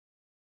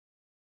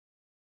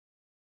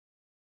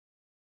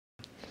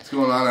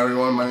What's going on,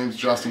 everyone? My name is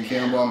Justin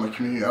Campbell. I'm the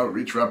Community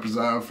Outreach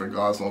Representative for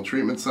Gosnold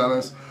Treatment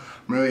Centers.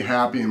 I'm really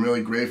happy and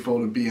really grateful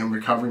to be in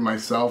recovery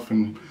myself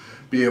and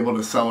be able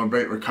to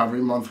celebrate Recovery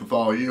Month with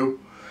all of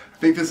you. I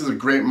think this is a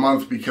great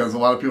month because a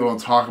lot of people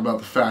don't talk about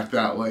the fact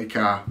that we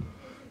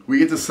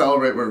get to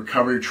celebrate what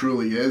recovery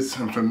truly is.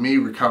 And for me,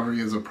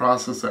 recovery is a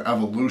process of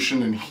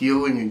evolution and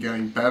healing and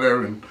getting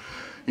better and,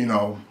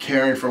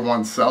 caring for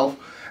oneself.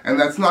 And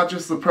that's not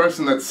just the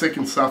person that's sick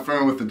and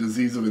suffering with the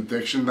disease of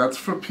addiction. That's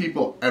for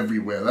people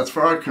everywhere. That's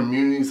for our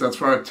communities. That's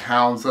for our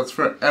towns. That's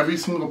for every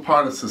single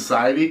part of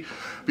society.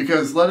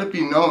 Because let it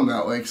be known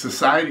that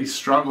society's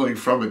struggling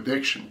from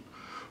addiction.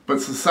 But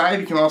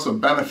society can also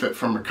benefit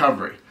from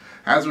recovery.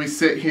 As we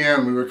sit here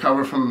and we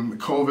recover from the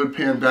COVID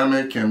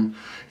pandemic and,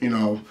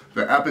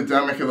 the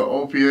epidemic of the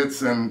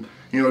opiates and,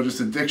 just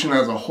addiction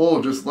as a whole,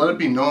 just let it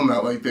be known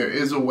that there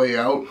is a way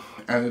out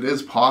and it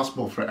is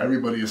possible for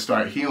everybody to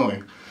start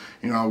healing.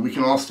 We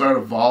can all start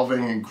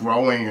evolving and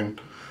growing and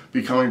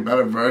becoming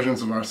better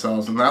versions of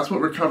ourselves. And that's what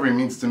recovery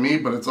means to me,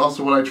 but it's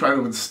also what I try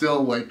to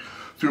instill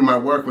through my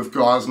work with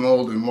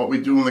Gosnold and what we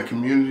do in the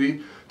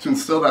community, to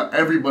instill that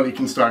everybody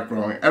can start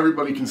growing,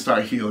 everybody can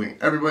start healing,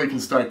 everybody can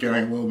start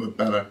getting a little bit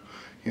better.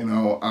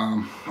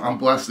 I'm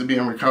blessed to be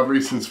in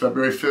recovery since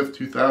February 5th,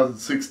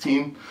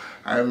 2016.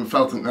 I haven't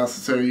felt it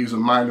necessary to use a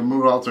mind or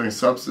mood altering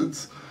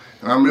substance.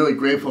 And I'm really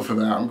grateful for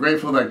that. I'm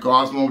grateful that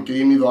Gosnold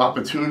gave me the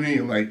opportunity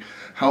and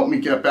helped me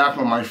get back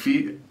on my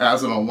feet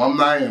as an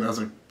alumni and as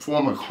a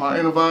former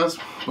client of ours,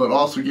 but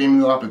also gave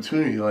me the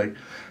opportunity to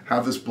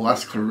have this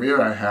blessed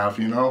career I have,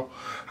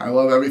 I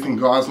love everything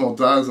Gosnold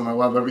does and I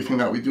love everything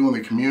that we do in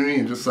the community,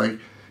 and just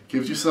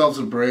give yourselves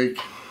a break,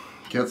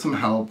 get some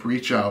help,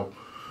 reach out.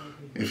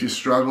 If you're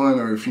struggling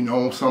or if you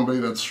know somebody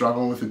that's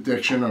struggling with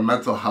addiction or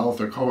mental health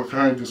or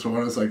co-occurring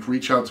disorders,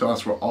 reach out to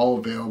us. We're all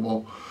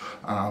available.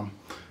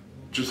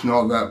 Just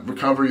know that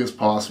recovery is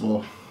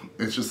possible.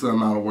 It's just the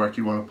amount of work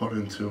you want to put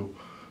into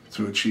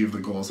to achieve the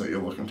goals that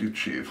you're looking to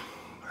achieve.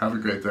 Have a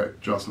great day,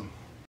 Justin.